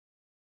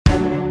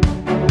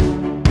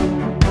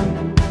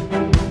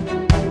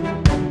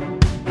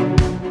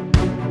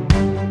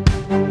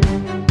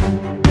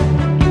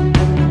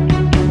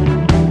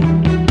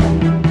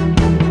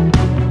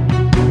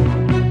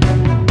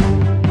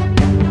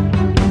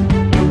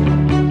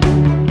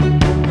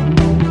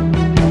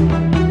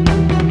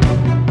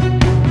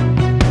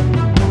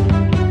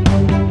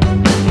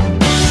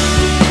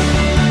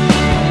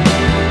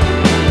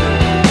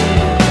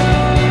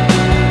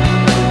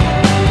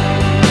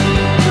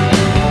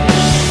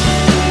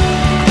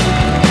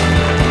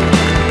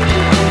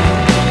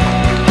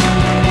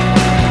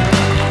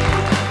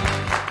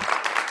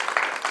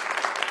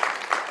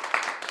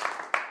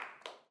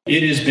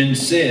It has been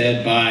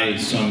said by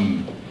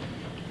some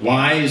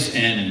wise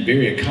and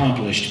very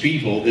accomplished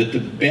people that the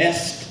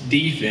best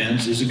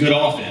defense is a good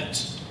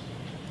offense.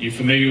 You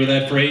familiar with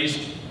that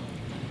phrase?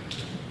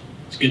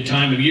 It's a good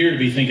time of year to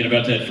be thinking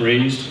about that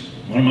phrase.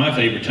 One of my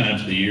favorite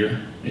times of the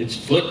year. It's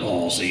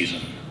football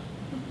season.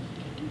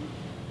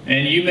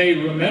 And you may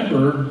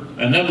remember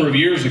a number of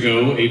years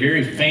ago, a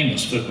very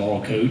famous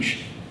football coach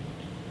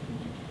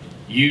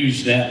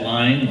used that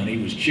line when he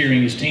was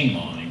cheering his team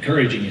on,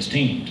 encouraging his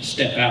team to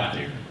step out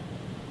there.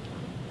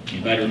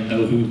 Anybody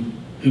know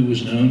who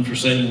was known for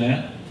saying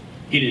that?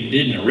 He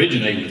didn't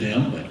originate with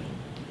him, but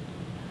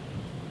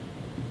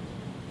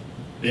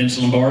Vince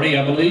Lombardi,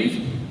 I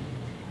believe.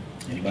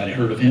 Anybody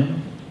heard of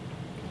him?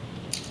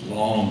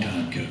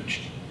 Long-time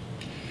coach.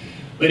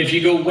 But if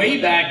you go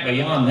way back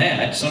beyond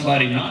that,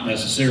 somebody not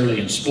necessarily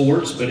in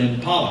sports, but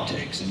in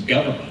politics and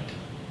government.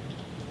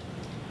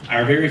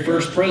 Our very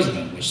first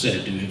president was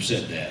said to have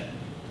said that,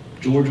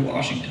 George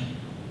Washington.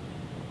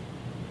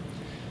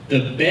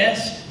 The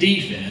best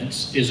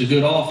defense is a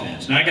good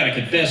offense. Now I got to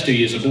confess to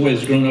you, as a boy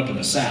that's grown up in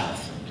the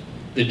South,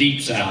 the deep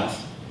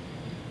South,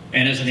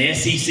 and as an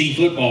SEC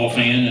football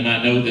fan, and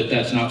I know that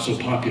that's not so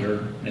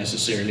popular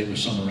necessarily with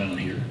some around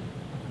here,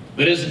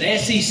 but as an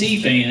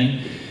SEC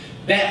fan,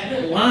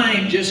 that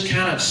line just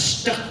kind of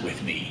stuck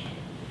with me.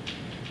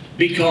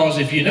 Because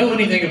if you know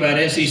anything about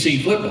SEC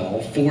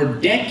football, for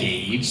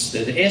decades,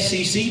 the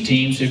SEC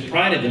teams have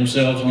prided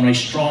themselves on a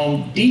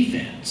strong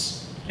defense,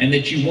 and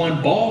that you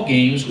won ball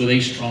games with a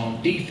strong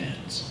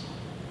defense.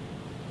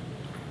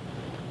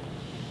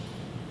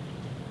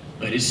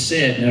 But it's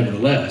said,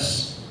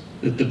 nevertheless,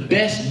 that the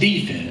best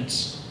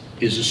defense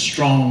is a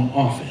strong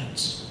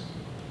offense.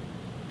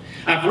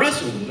 I've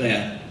wrestled with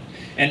that,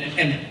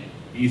 and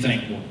you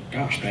think, well,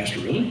 gosh, Pastor,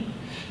 really?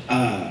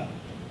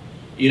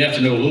 You'd have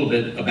to know a little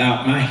bit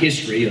about my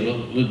history,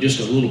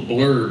 just a little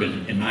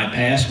blurb in my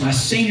past. My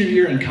senior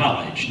year in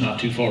college, not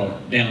too far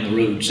down the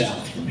road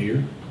south from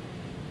here,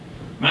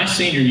 my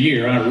senior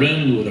year, I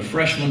roomed with a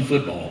freshman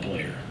football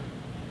player,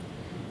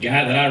 a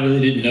guy that I really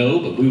didn't know,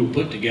 but we were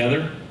put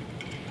together,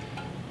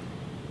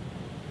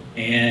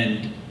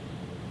 and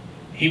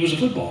he was a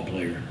football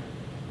player.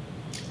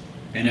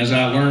 And as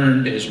I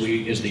learned as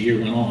the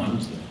year went on,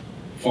 as the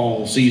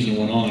fall season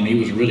went on, he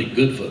was a really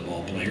good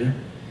football player.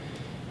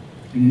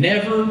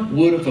 Never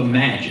would have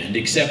imagined,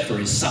 except for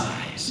his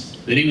size,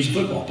 that he was a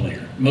football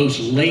player. Most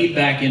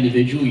laid-back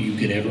individual you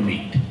could ever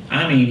meet.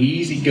 I mean,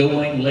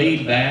 easygoing,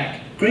 laid-back,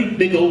 great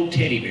big old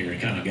teddy bear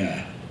kind of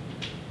guy.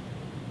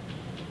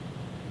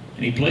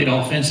 And he played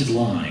offensive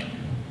line.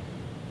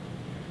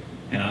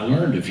 And I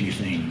learned a few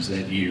things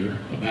that year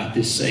about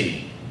this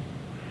saying.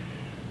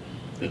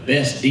 The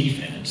best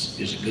defense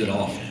is a good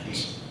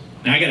offense.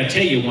 Now I got to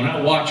tell you, when I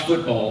watch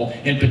football,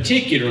 and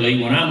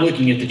particularly when I'm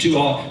looking at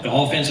the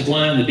offensive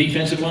line, the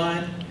defensive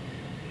line,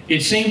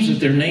 it seems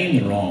that they're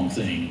named the wrong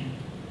thing.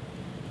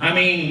 I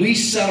mean, we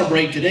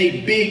celebrate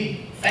today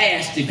big,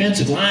 fast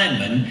defensive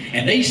linemen,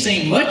 and they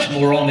seem much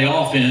more on the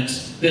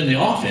offense than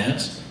the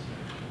offense.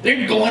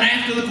 They're going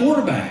after the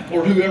quarterback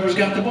or whoever's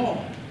got the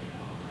ball.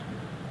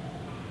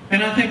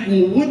 And I think,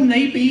 well, wouldn't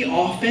they be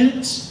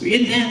offense?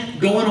 Isn't that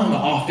going on the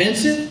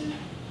offensive?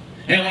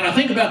 And when I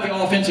think about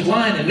the offensive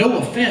line, and no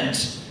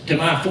offense to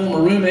my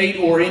former roommate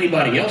or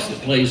anybody else that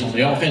plays on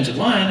the offensive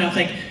line, I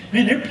think,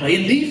 man, they're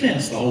playing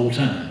defense the whole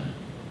time.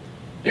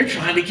 They're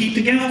trying to keep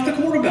the guy off the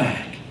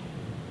quarterback.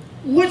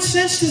 What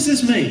sense does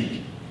this make?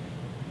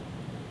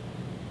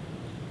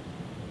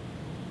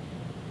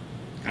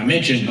 I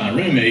mentioned my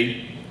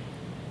roommate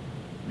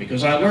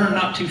because I learned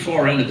not too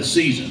far into the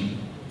season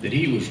that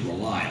he was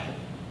reliable.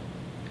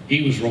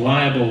 He was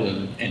reliable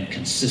and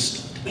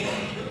consistent.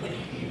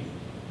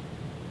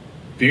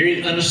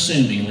 Very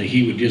unassumingly,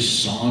 he would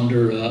just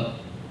saunter up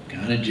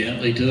kind of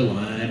gently to the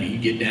line.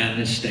 He'd get down in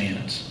his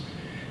stance.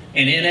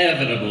 And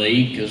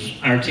inevitably, because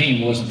our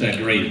team wasn't that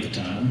great at the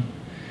time,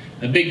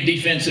 the big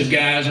defensive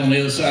guys on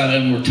the other side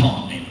of him were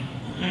taunting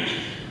him.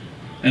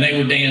 And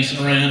they were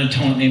dancing around and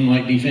taunting him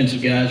like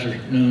defensive guys are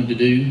known to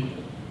do.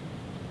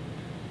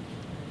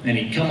 And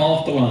he'd come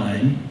off the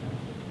line,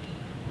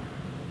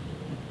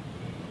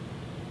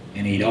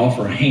 and he'd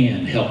offer a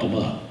hand to help him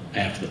up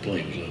after the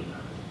play was over.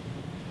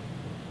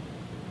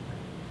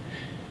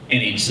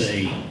 And he'd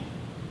say,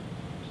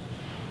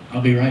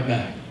 I'll be right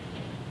back.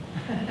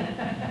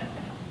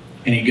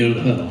 And he'd go to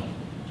the huddle.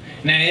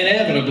 Now,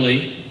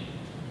 inevitably,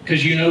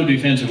 because you know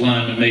defensive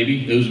linemen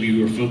maybe, those of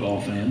you who are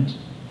football fans,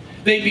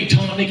 they'd be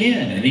taunting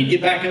again. And he'd get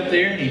back up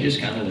there, and he'd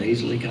just kind of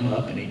lazily come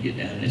up, and he'd get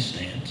down in his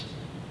stance.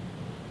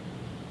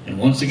 And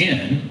once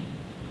again,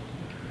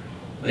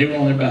 they were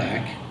on their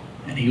back,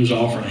 and he was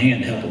offering a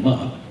hand to help them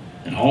up.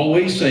 And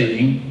always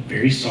saying,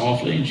 very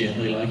softly and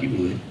gently like he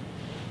would,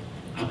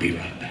 I'll be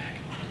right back.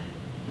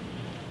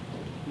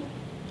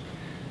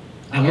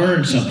 I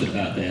learned something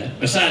about that.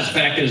 Besides the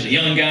fact that as a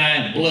young guy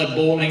and blood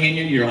boiling in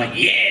you, you're like,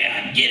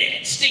 yeah, get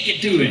it, stick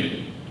it to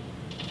him.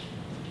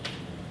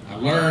 I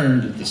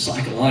learned that the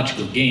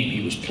psychological game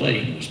he was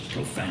playing was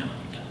profound.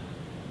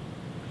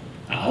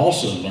 I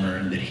also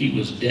learned that he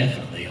was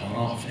definitely on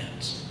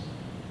offense.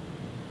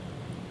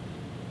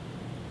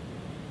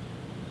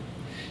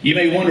 You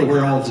may wonder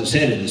where all this is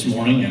headed this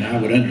morning, and I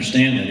would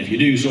understand that if you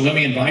do. So let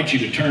me invite you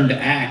to turn to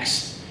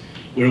Acts,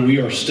 where we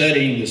are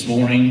studying this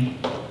morning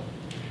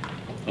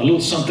a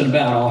little something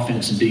about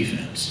offense and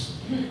defense.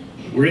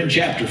 We're in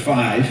chapter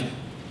 5.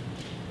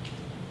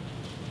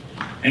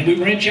 And we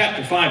were in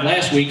chapter 5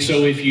 last week,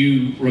 so if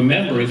you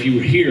remember, if you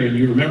were here and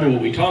you remember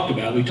what we talked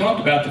about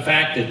the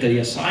fact that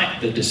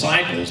the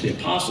disciples, the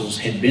apostles,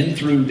 had been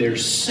through their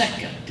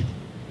second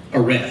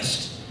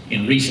arrest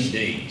in recent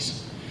days.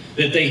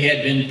 That they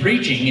had been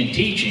preaching and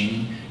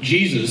teaching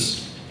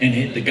Jesus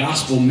and the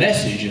gospel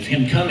message of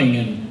him coming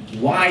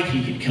and why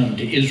he had come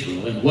to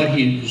Israel and what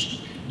he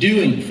was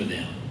doing for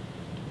them.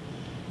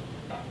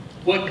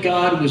 What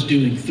God was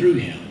doing through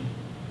him.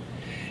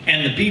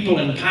 And the people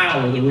in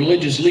power, the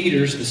religious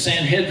leaders, the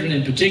Sanhedrin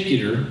in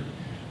particular,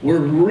 were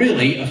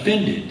really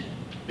offended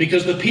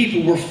because the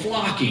people were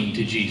flocking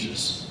to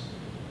Jesus.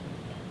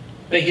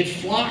 They had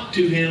flocked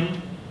to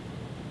him,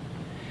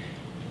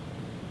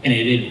 and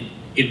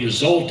it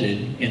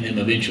resulted in them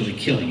eventually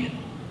killing him.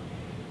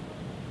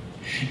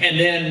 And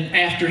then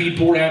after he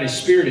poured out his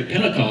Spirit at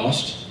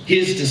Pentecost,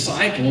 his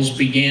disciples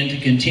began to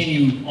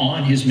continue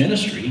on his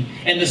ministry,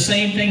 and the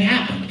same thing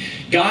happened.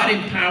 God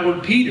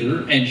empowered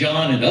Peter and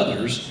John and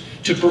others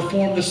to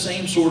perform the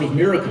same sort of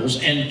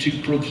miracles and to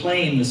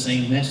proclaim the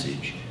same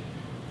message.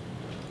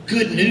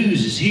 Good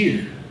news is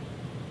here.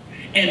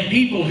 And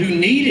people who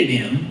needed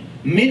him,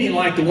 many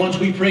like the ones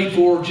we prayed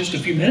for just a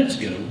few minutes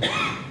ago,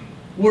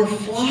 were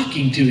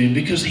flocking to him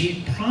because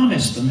he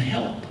promised them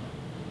help.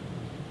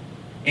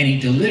 And he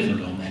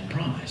delivered on that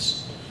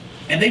promise.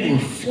 And they were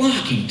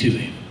flocking to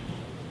him.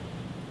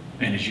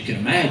 And as you can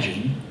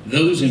imagine,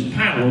 those in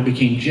power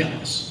became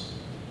jealous.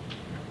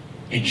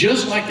 And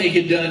just like they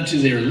had done to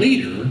their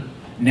leader,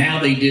 now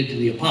they did to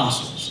the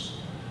apostles.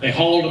 They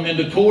hauled them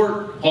into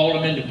court,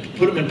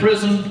 put them in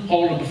prison,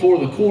 hauled them before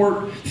the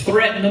court,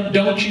 threatened them,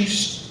 don't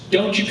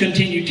you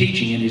continue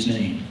teaching in his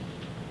name.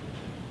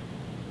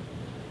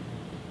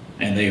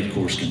 And they, of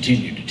course,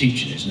 continued to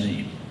teach in his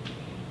name.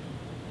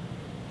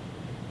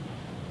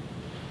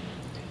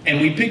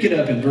 And we pick it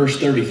up in verse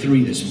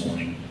 33 this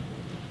morning,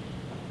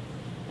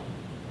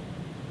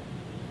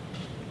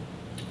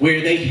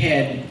 where they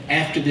had,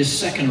 after this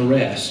second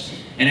arrest,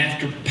 and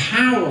after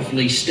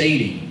powerfully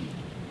stating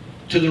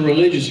to the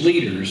religious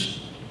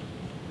leaders,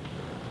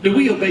 do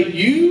we obey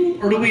you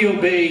or do we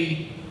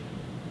obey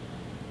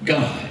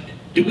God?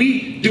 Do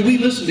we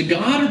listen to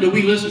God or do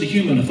we listen to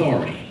human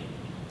authority?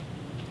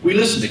 We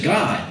listen to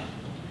God,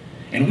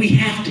 and we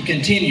have to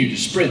continue to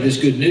spread this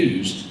good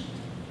news.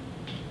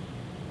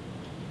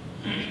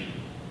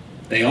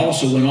 They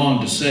also went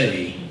on to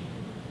say,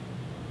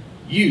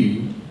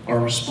 you are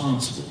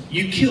responsible.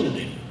 You killed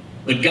him,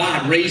 but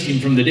God raised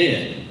him from the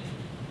dead.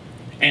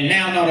 And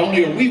now not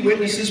only are we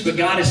witnesses, but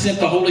God has sent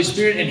the Holy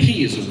Spirit, and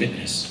he is a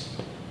witness.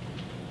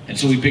 And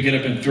so we pick it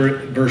up in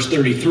verse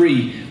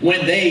 33.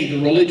 When they,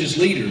 the religious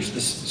leaders, the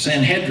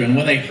Sanhedrin,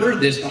 when they heard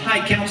this, the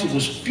high council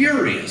was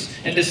furious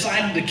and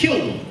decided to kill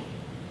them.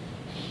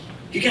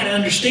 You got to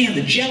understand,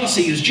 the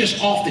jealousy is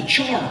just off the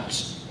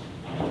charts.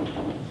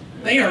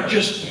 They are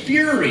just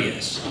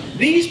furious.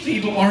 These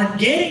people aren't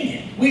getting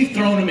it. We've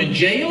thrown them in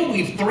jail.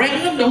 We've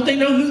threatened them. Don't they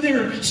know who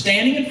they're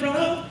standing in front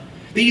of?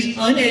 These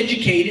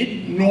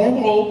uneducated,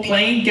 normal, old,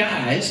 plain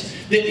guys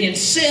that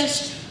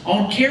insist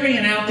on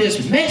carrying out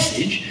this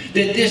message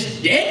that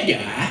this dead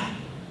guy,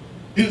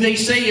 who they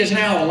say is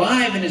now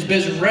alive and has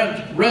been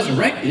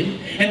resurrected,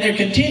 and they're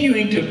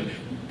continuing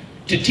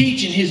to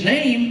teach in his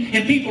name,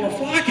 and people are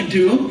flocking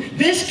to him,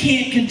 this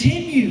can't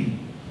continue.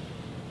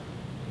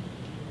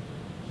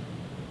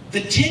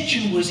 The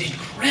tension was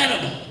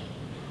incredible.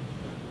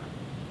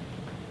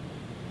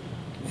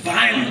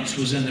 Violence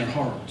was in their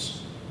hearts.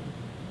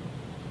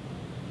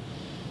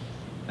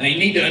 Now you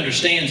need to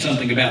understand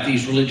something about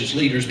these religious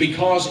leaders,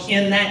 because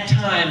in that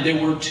time there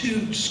were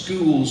two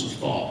schools of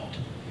thought.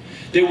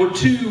 There were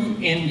two,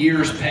 in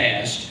years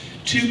past,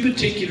 two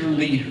particular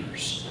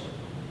leaders.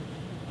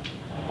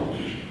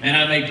 And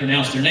I may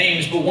pronounce their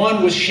names, but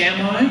one was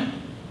Shammai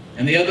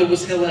and the other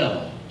was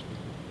Hillel.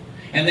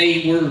 And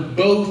they were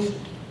both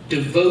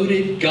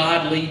devoted,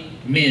 godly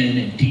men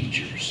and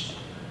teachers.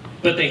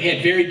 But they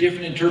had very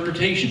different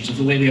interpretations of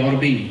the way they ought to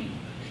be.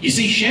 You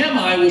see,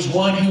 Shammai was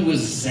one who was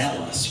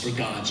zealous for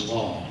God's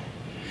law.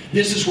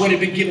 This is what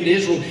had been given to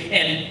Israel,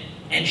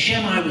 and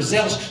Shammai was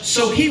zealous.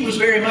 So he was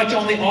very much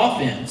on the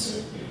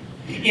offense,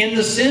 in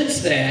the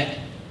sense that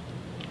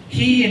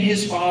he and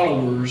his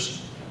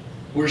followers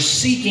were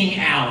seeking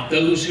out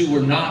those who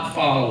were not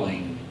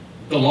following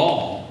the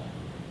law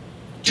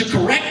to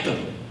correct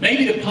them,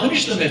 maybe to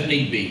punish them if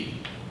need be.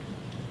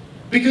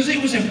 Because it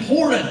was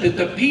important that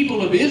the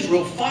people of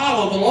Israel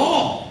follow the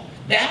law.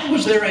 That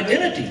was their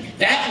identity.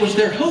 That was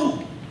their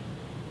hope.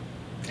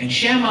 And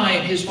Shammai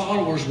and his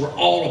followers were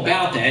all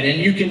about that. And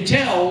you can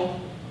tell,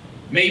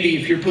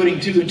 maybe if you're putting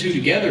two and two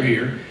together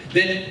here,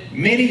 that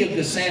many of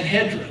the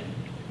Sanhedrin,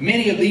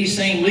 many of these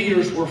same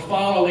leaders were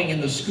following in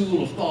the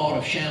school of thought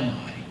of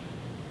Shammai.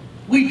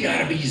 We've got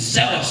to be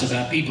zealous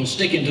about people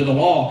sticking to the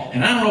law.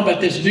 And I don't know about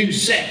this new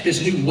sect,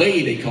 this new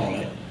way they call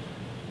it.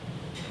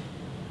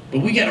 But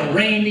we got to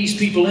rein these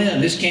people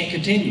in. This can't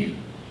continue.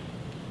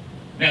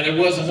 Now, there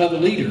was another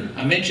leader.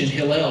 I mentioned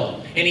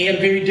Hillel, and he had a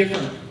very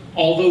different,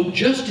 although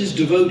just as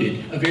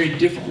devoted, a very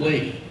different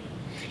way.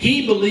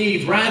 He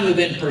believed, rather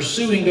than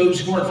pursuing those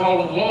who weren't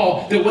following the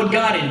law, that what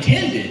God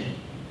intended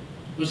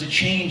was a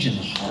change in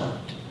the heart.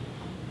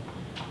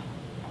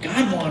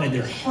 God wanted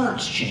their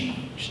hearts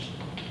changed.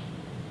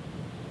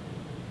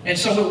 And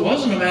so it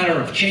wasn't a matter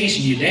of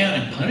chasing you down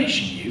and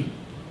punishing you.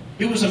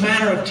 It was a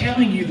matter of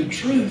telling you the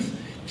truth,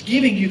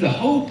 giving you the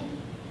hope,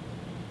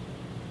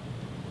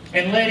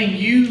 and letting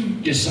you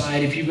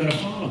decide if you're going to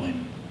follow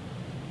him.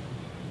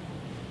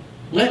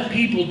 Let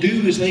people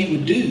do as they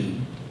would do,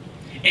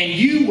 and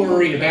you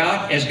worry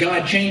about, as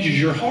God changes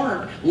your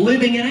heart,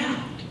 living it out.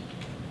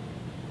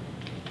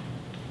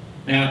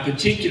 Now, a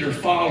particular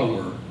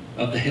follower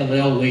of the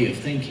Hillel way of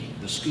thinking,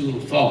 the school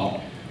of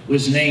thought,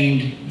 was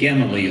named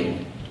Gamaliel.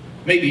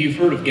 Maybe you've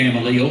heard of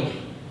Gamaliel,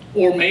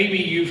 or maybe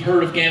you've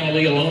heard of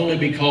Gamaliel only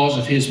because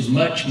of his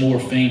much more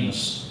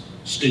famous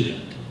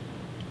student,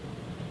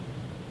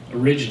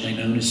 originally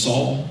known as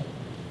Saul.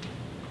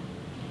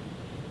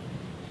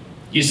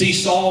 You see,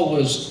 Saul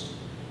was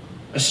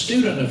a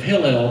student of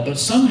Hillel, but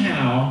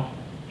somehow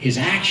his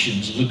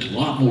actions looked a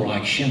lot more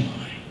like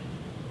Shammai.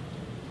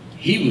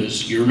 He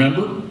was, you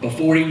remember,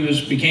 before he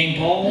became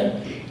Paul,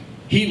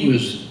 he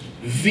was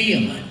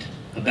vehement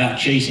about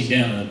chasing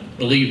down the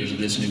believers of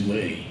this new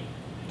way.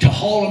 To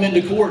haul them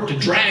into court, to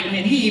drag them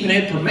in. He even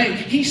had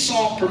permission. He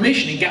sought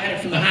permission and got it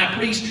from the high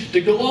priest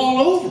to go all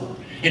over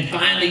and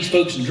find these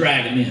folks and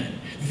drag them in.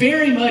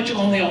 Very much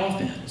on the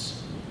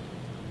offense.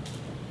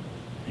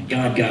 And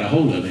God got a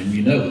hold of him,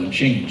 you know, and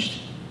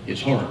changed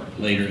his heart.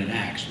 Later in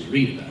Acts, we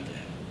read about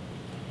that.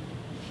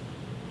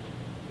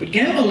 But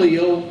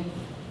Gamaliel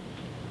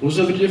was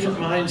of a different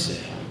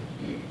mindset.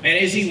 And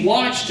as he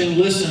watched and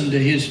listened to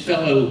his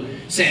fellow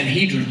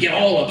Sanhedrin get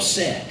all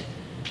upset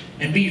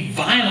and be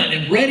violent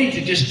and ready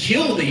to just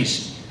kill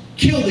these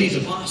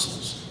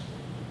apostles,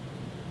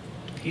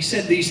 he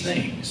said these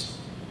things.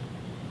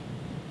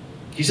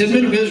 He said,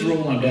 "Men of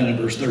Israel," I'm down in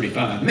verse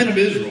 35, "Men of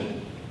Israel,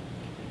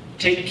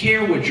 take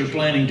care what you're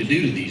planning to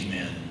do to these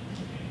men.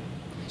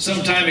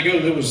 Some time ago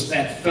there was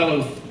that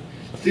fellow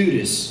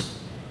Theudas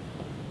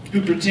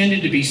who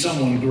pretended to be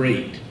someone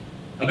great.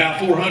 About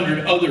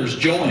 400 others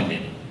joined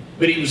him,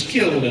 but he was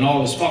killed and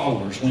all his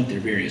followers went their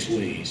various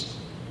ways.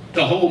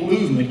 The whole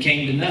movement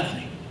came to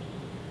nothing.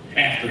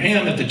 After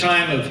him, at the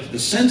time of the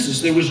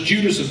census, there was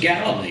Judas of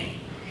Galilee.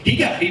 He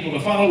got people to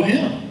follow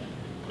him,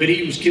 but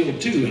he was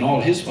killed too, and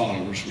all his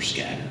followers were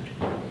scattered.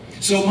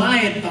 So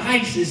my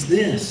advice is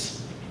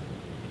this: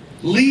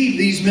 leave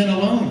these men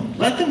alone.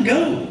 Let them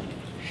go.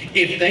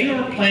 If they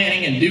are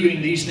planning and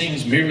doing these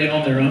things merely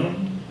on their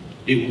own,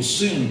 it will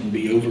soon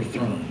be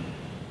overthrown.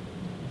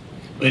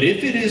 But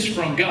if it is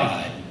from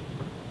God,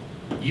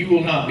 you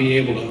will not be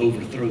able to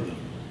overthrow them."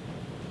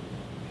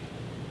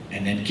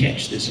 And then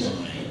catch this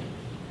line.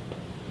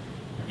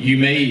 You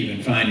may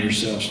even find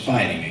yourselves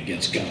fighting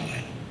against God.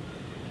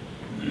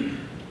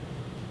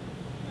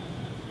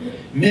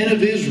 Men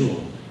of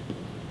Israel,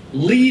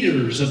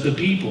 leaders of the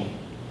people,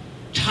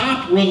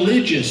 top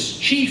religious,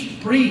 chief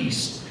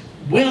priests,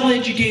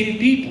 well-educated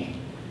people,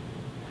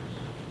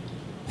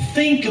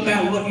 think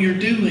about what you're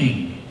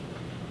doing,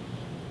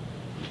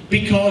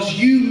 because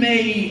you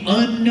may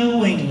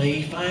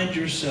unknowingly find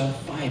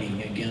yourself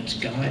fighting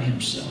against God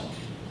himself.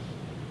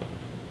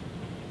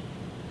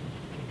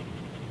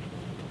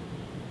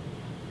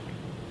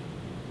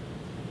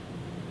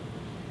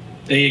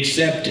 They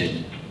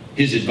accepted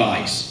his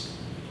advice.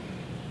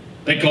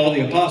 They called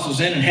the apostles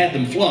in and had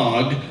them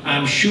flogged,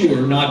 I'm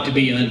sure not to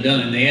be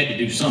undone. They had to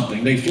do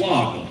something. They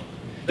flogged them.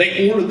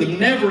 They ordered them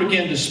never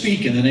again to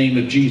speak in the name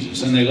of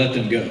Jesus, and they let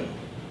them go.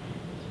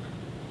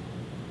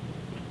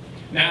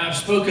 Now, I've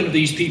spoken of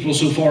these people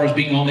so far as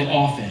being on the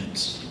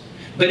offense,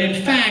 but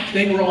in fact,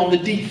 they were on the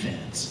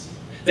defense.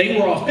 They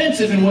were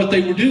offensive in what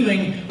they were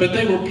doing, but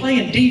they were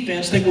playing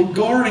defense. They were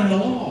guarding the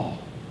law.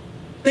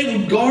 They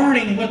were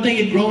guarding what they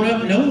had grown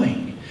up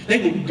knowing.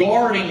 They were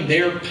guarding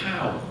their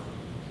power.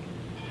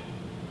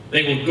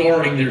 They were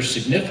guarding their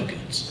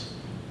significance.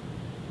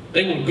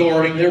 They were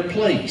guarding their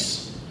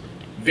place.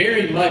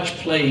 Very much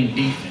playing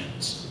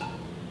defense.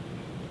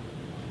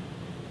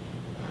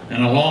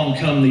 And along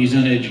come these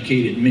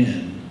uneducated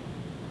men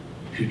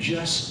who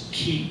just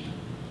keep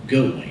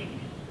going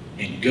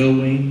and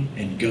going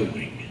and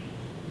going.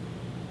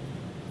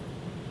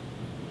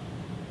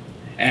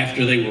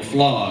 After they were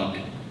flogged,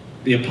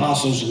 the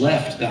apostles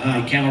left the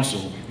high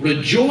council,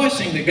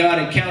 rejoicing that God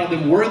had counted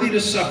them worthy to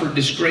suffer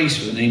disgrace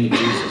for the name of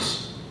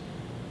Jesus.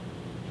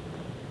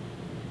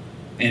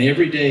 And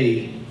every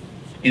day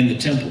in the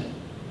temple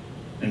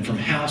and from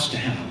house to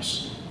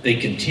house, they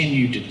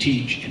continued to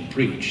teach and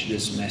preach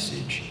this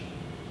message.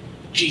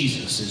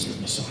 Jesus is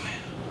the Messiah.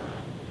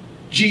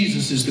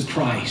 Jesus is the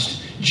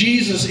Christ.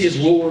 Jesus is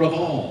Lord of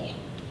all.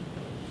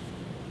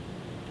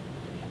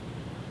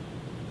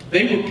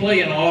 They were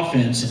playing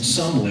offense in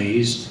some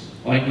ways,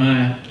 like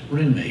my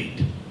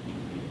roommate.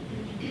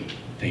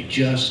 They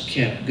just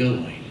kept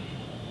going.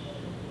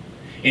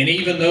 And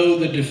even though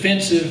the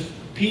defensive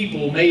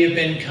people may have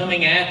been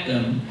coming at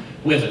them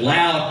with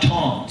loud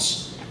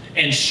taunts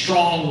and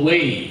strong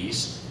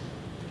ways,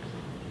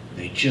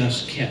 they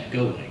just kept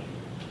going.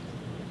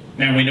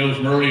 Now we know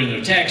from earlier in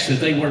the text that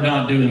they were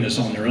not doing this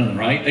on their own,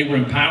 right? They were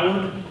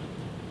empowered.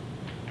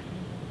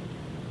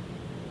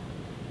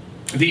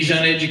 These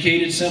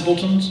uneducated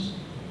simpletons,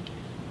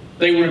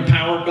 they were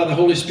empowered by the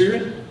Holy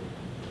Spirit.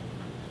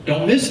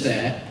 Don't miss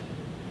that,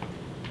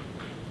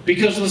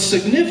 because the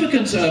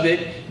significance of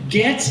it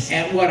gets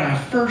at what I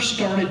first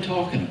started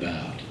talking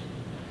about.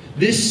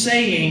 This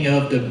saying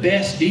of the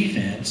best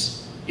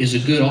defense is a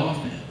good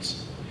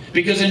offense.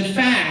 Because in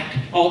fact,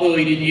 although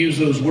he didn't use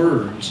those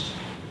words,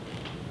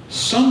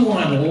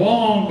 someone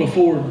long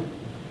before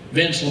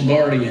Vince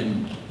Lombardi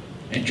and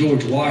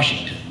George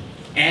Washington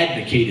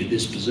advocated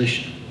this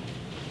position.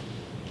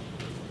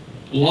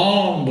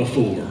 Long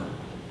before.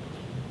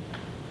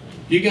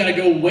 You got to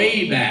go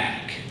way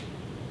back.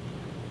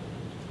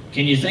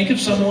 Can you think of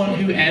someone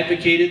who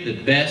advocated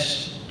the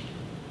best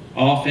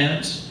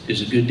offense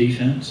is a good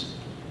defense?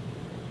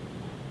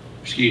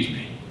 Excuse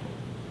me.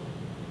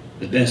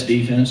 The best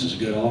defense is a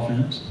good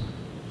offense?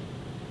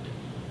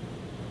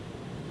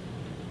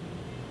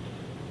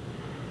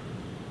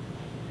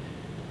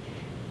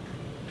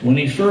 When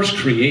he first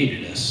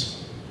created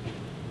us,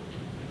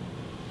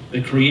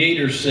 the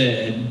Creator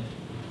said,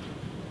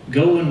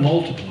 go and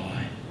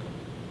multiply,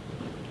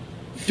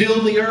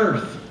 fill the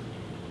earth,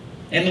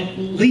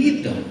 and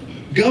lead them,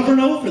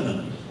 govern over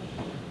them.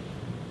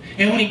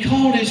 And when he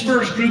called his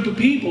first group of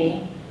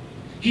people,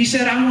 he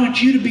said, I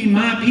want you to be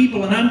my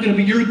people and I'm going to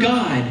be your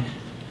God.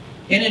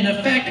 And in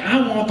effect,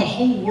 I want the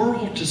whole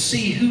world to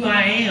see who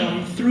I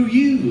am through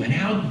you and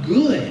how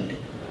good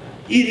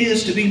it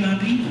is to be my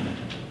people.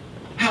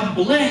 How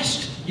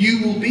blessed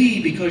you will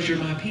be because you're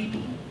my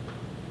people.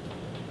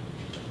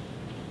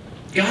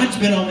 God's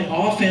been on the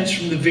offense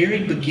from the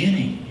very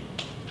beginning,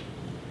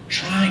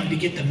 trying to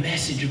get the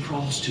message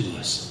across to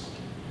us.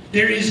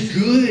 There is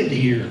good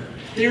here.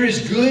 There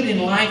is good in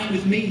life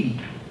with me.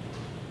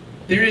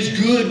 There is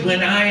good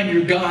when I am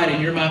your God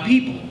and you're my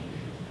people.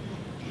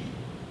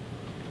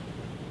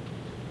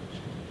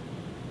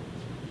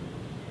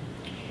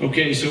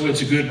 Okay, so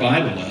it's a good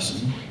Bible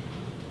lesson.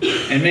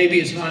 And maybe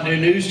it's not new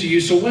news to you,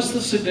 so what's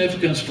the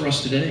significance for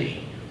us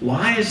today?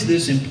 Why is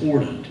this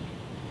important?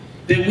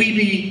 That we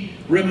be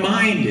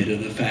reminded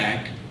of the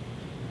fact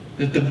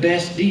that the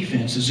best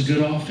defense is a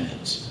good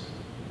offense.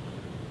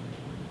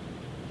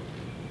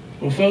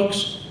 Well,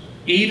 folks,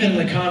 even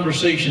the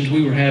conversations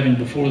we were having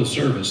before the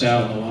service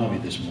out in the lobby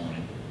this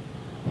morning,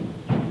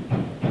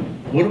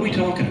 what are we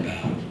talking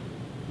about?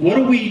 What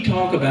do we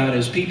talk about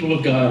as people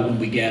of God when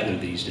we gather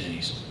these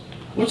days?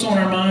 What's on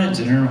our minds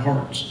and in our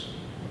hearts?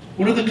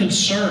 What are the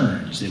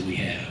concerns that we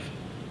have?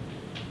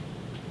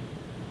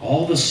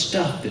 All the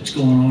stuff that's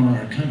going on in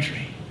our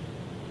country.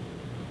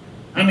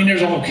 I mean,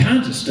 there's all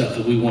kinds of stuff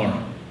that we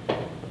want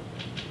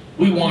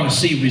to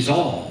see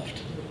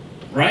resolved,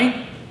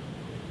 right?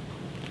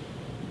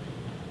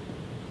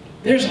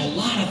 There's a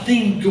lot of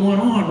things going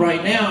on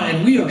right now,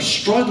 and we are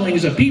struggling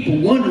as a people,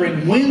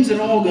 wondering, when's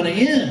it all going to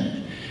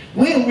end?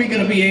 When are we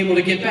going to be able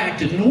to get back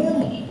to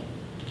normal?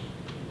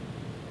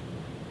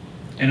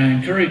 And I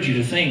encourage you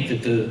to think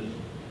that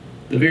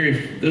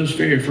those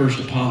very first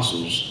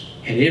apostles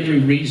had every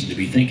reason to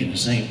be thinking the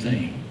same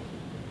thing.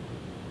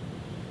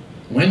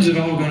 When's it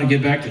all going to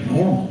get back to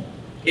normal?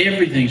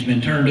 Everything's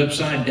been turned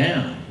upside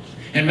down.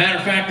 And matter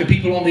of fact, the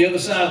people on the other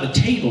side of the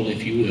table,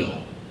 if you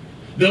will,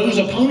 those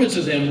opponents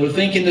of them were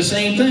thinking the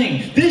same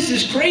thing. This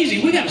is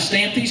crazy. We got to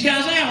stamp these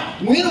guys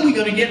out. When are we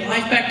going to get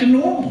life back to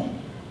normal?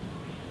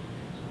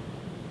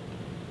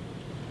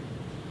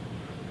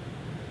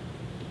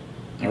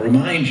 I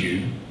remind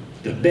you,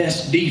 the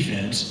best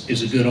defense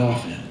is a good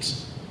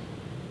offense.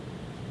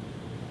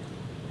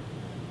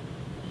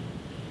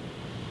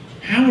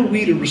 How are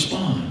we to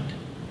respond?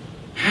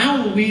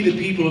 How are we the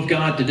people of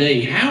God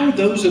today? How are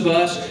those of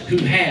us who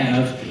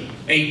have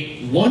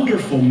a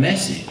wonderful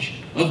message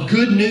of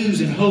good news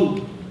and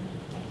hope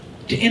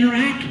to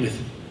interact with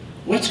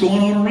what's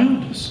going on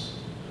around us?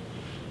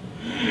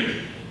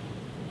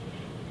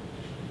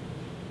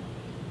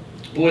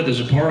 Boy, there's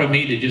a part of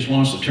me that just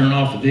wants to turn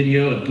off the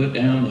video and put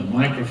down the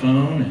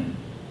microphone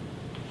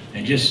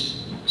and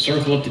just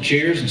circle up the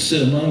chairs and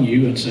sit among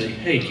you and say,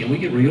 hey, can we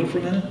get real for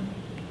a minute?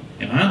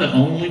 Am I the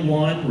only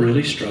one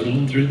really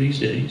struggling through these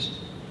days?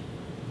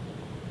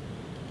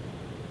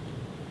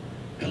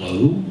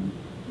 Hello?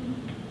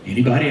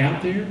 Anybody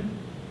out there?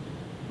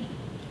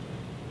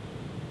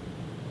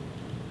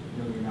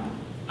 No, you're not.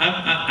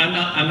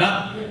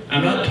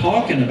 I'm not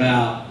talking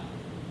about,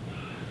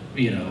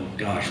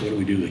 gosh, what do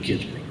we do with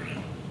kids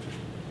program?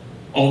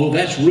 Although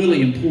that's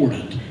really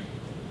important.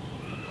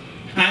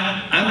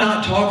 I'm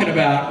not talking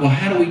about, well,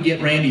 how do we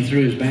get Randy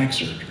through his back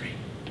surgery?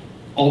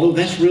 Although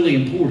that's really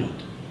important.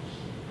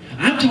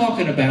 I'm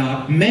talking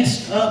about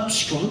messed up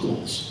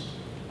struggles.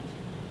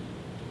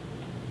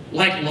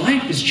 Like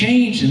life has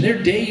changed, and there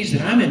are days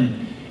that I'm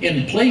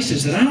in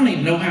places that I don't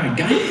even know how I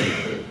got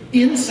there.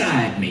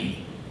 Inside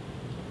me.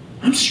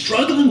 I'm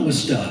struggling with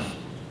stuff.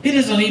 It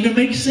doesn't even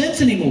make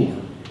sense anymore.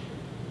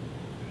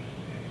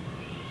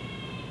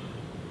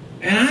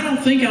 And I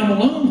don't think I'm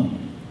alone.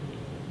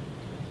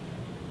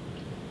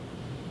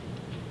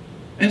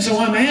 And so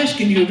I'm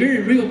asking you a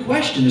very real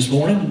question this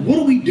morning. What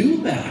do we do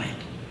about it?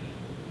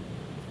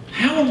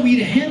 How are we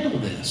to handle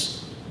this?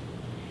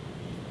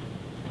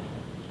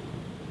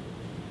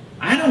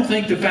 I don't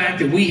think the fact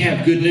that we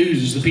have good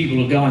news as the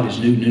people of God is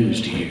new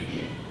news to you.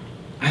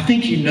 I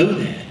think you know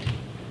that.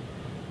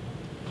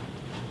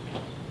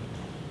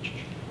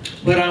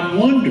 But I'm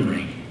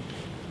wondering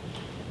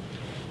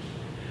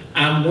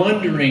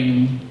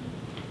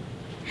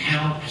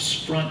how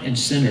front and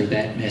center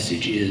that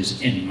message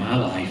is in my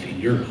life, in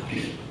your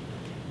life.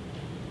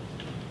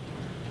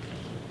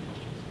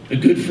 A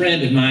good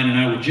friend of mine and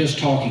I were just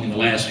talking in the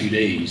last few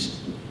days.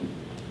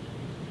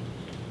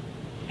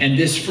 And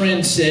this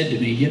friend said to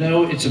me, you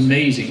know, it's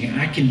amazing.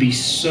 I can be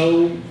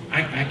so,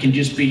 I can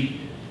just be.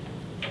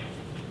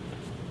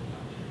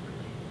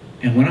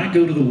 And when I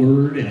go to the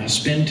Word and I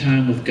spend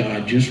time with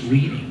God just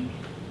reading,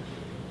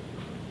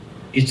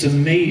 it's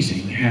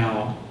amazing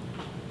how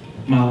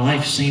my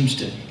life seems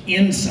to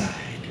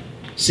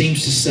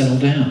settle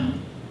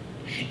down.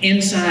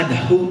 Inside, the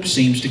hope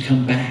seems to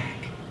come back.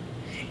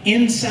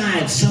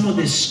 Inside, some of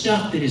this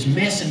stuff that is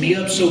messing me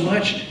up so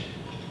much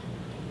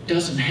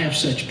doesn't have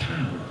such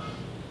power.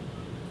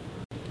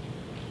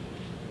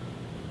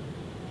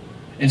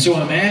 And so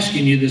I'm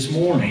asking you this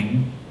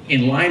morning,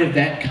 in light of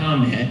that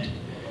comment,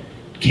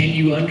 can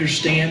you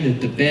understand that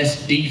the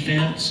best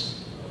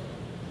defense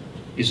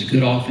is a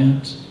good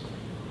offense?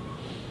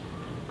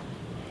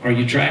 Are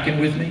you tracking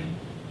with me?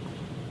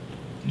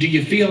 Do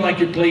you feel like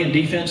you're playing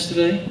defense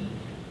today?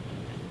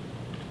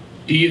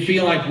 Do you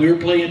feel like we're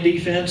playing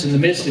defense in the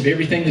midst of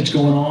everything that's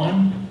going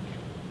on?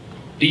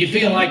 Do you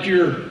feel like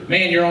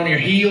you're on your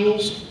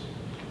heels?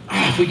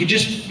 Oh, if we could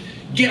just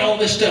get all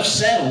this stuff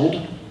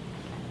settled.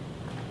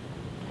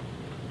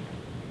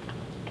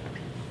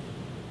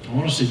 I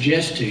want to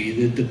suggest to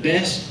you that the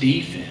best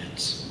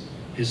defense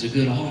is a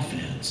good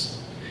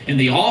offense. And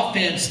the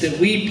offense that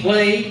we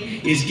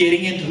play is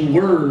getting into the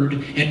Word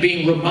and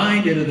being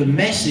reminded of the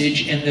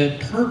message and the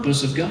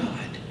purpose of God.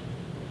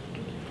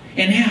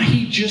 And how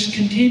He just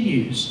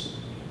continues,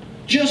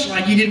 just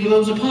like He did with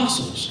those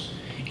apostles.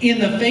 In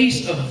the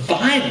face of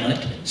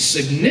violent,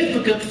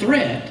 significant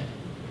threat.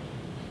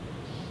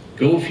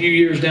 Go a few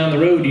years down the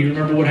road, do you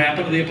remember what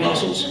happened to the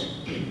apostles?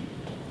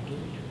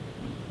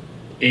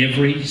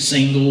 Every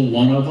single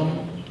one of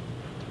them,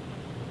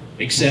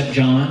 except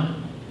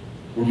John,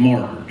 were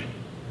martyred.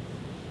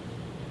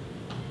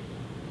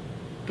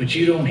 But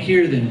you don't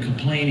hear them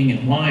complaining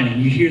and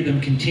whining. You hear them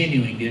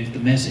continuing to get the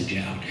message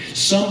out.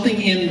 Something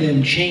in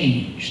them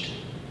changed.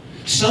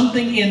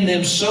 Something in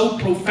them so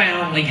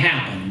profoundly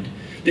happened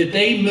that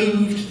they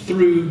moved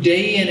through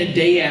day in and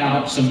day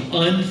out some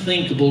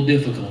unthinkable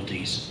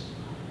difficulties.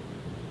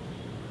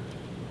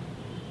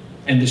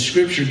 And the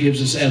Scripture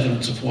gives us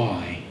evidence of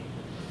why.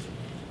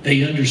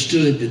 They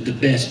understood that the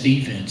best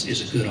defense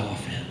is a good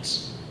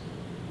offense.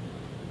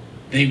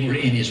 They were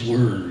in His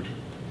Word.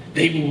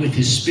 They were with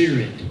His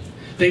Spirit.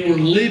 They were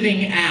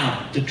living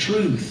out the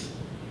truth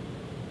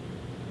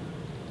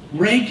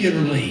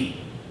regularly.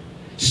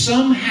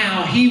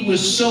 Somehow He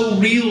was so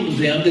real to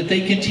them that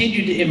they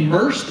continued to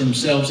immerse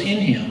themselves in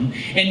Him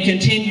and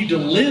continued to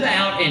live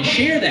out and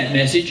share that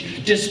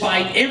message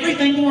despite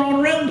everything going on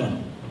around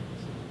them.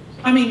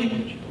 I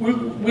mean, we're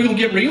going to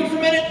get real for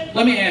a minute?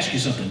 Let me ask you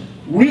something.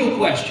 Real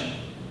question.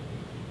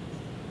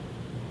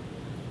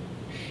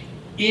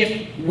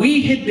 If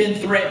we had been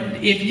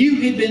threatened, if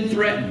you had been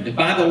threatened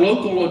by the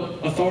local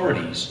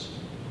authorities,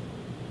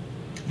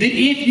 that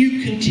if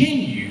you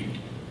continued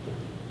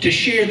to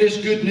share this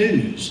good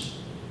news,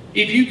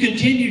 if you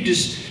continued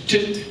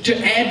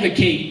to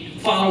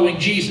advocate following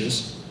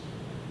Jesus,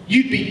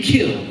 you'd be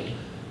killed.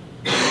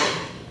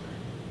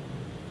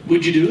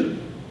 Would you do it?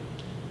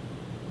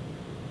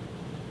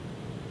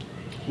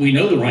 We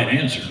know the right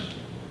answer.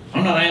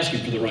 I'm not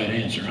asking for the right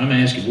answer. I'm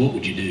asking, what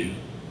would you do?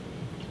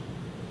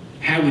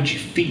 How would you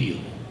feel?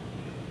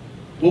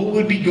 What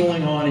would be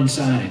going on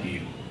inside of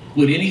you?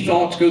 Would any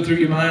thoughts go through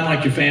your mind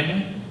like your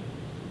family?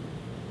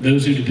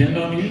 Those who depend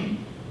on you?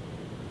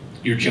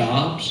 Your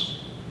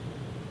jobs?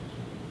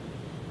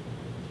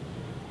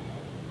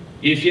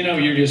 If you know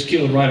you're just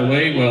killed right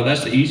away, well,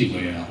 that's the easy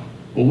way out.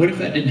 Well, what if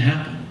that didn't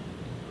happen?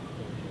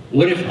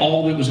 What if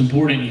all that was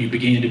important to you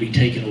began to be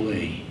taken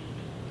away?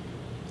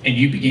 And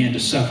you began to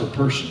suffer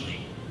personally,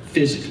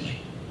 physically,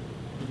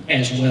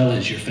 as well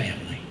as your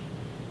family?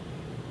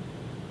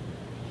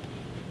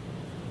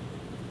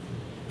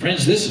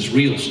 Friends, this is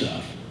real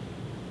stuff.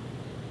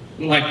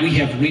 Like we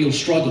have real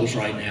struggles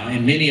right now,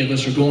 and many of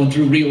us are going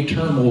through real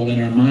turmoil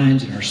in our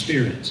minds and our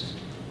spirits.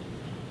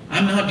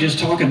 I'm not just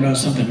talking about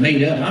something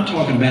made up. I'm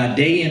talking about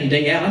day in and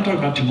day out. I'm talking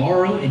about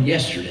tomorrow and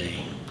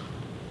yesterday.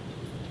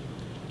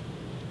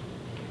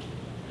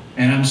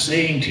 And I'm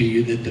saying to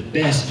you that the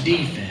best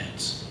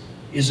defense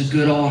is a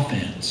good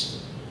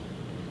offense.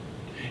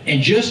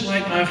 And just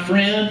like my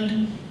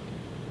friend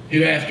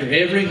who after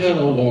every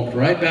huddle walked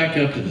right back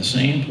up to the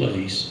same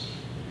place,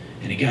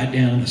 and he got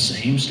down in the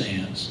same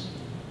stance,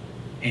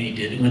 and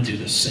he went through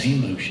the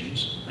same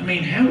motions. I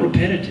mean, how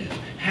repetitive,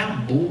 how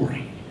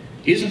boring.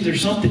 Isn't there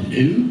something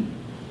new?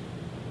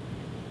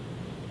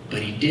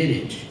 But he did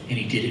it, and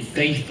he did it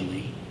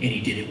faithfully, and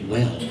he did it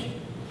well.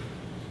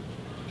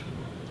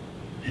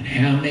 And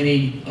how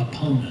many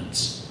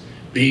opponents,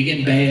 big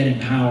and bad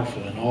and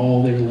powerful in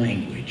all their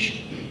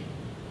language,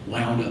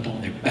 wound up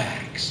on their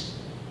backs?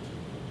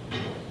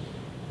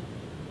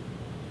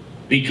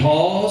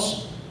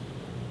 Because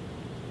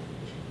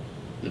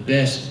the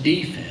best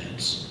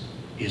defense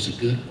is a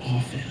good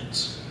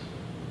offense.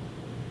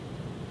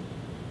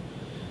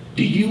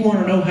 Do you want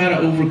to know how to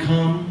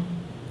overcome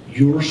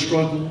your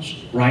struggles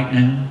right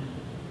now?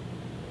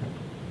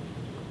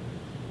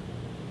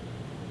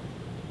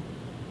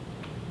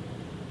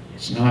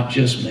 It's not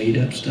just made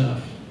up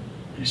stuff.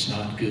 It's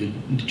not good,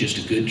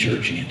 just a good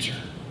church answer.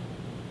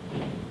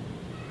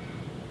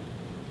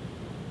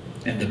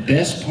 And the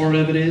best part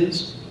of it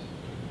is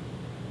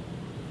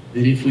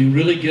that if we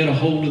really get a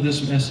hold of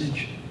this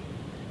message,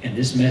 and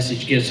this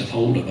message gets a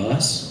hold of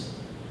us,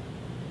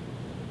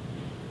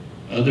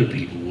 other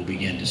people will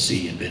begin to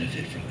see and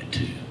benefit from it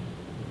too.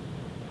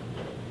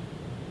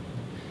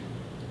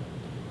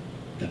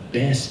 The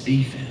best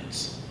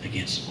defense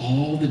against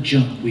all the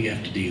junk we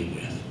have to deal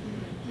with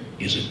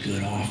is a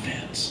good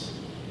offense.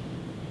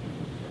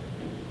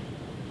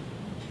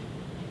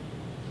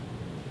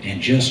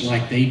 And just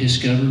like they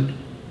discovered,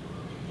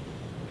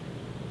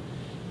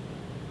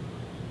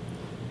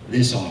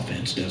 this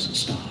offense doesn't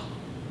stop.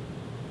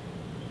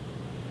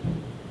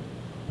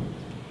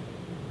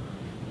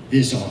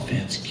 This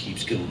offense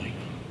keeps going.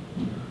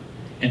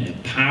 And the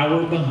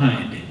power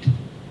behind it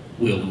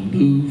will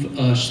move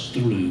us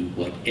through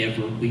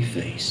whatever we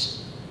face.